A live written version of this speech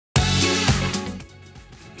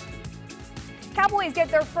Cowboys get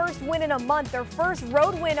their first win in a month, their first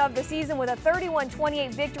road win of the season with a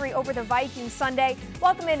 31-28 victory over the Vikings Sunday.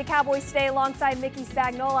 Welcome into Cowboys Today alongside Mickey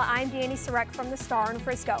Spagnola. I'm Dani Surek from the Star in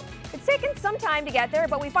Frisco. It's taken some time to get there,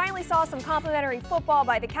 but we finally saw some complimentary football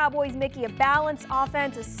by the Cowboys. Mickey, a balanced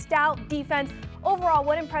offense, a stout defense. Overall,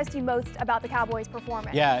 what impressed you most about the Cowboys'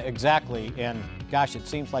 performance? Yeah, exactly. And gosh, it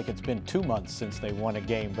seems like it's been 2 months since they won a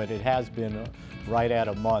game, but it has been right at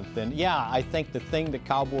a month. And yeah, I think the thing the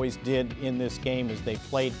Cowboys did in this game is they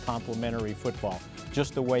played complementary football,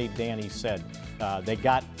 just the way Dani said. They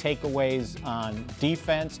got takeaways on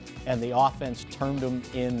defense, and the offense turned them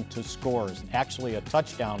into scores. Actually, a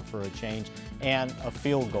touchdown for a change and a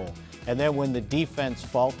field goal. And then when the defense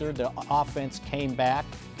faltered, the offense came back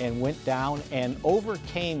and went down and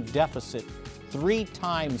overcame deficit 3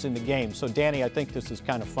 times in the game. So, Dani, I think this is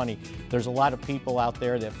kind of funny. There's a lot of people out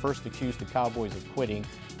there that first accused the Cowboys of quitting.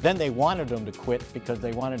 Then they wanted them to quit because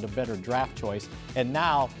they wanted a better draft choice. And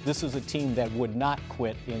now this is a team that would not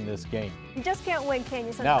quit in this game. You just can't win, can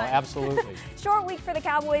you, sometimes? No, absolutely. Short week for the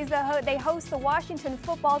Cowboys. They host the Washington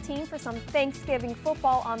football team for some Thanksgiving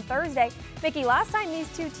football on Thursday. Mickey, last time these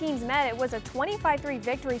two teams met, it was a 25-3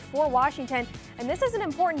 victory for Washington. And this is an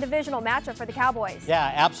important divisional matchup for the Cowboys.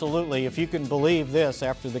 Yeah, absolutely. If you can believe this,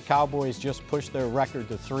 after the Cowboys just pushed their record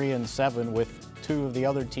to 3-7 with 2 of the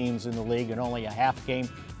other teams in the league and only a half game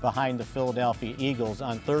behind the Philadelphia Eagles,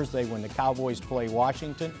 on Thursday when the Cowboys play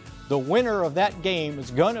Washington, the winner of that game is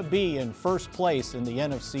going to be in first place in the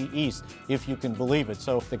NFC East, if you can believe it.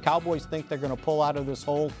 So if the Cowboys think they're going to pull out of this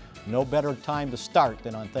hole, no better time to start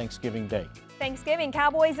than on Thanksgiving Day. Thanksgiving,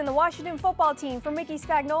 Cowboys and the Washington football team. For Mickey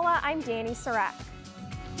Spagnola, I'm Dani Surek.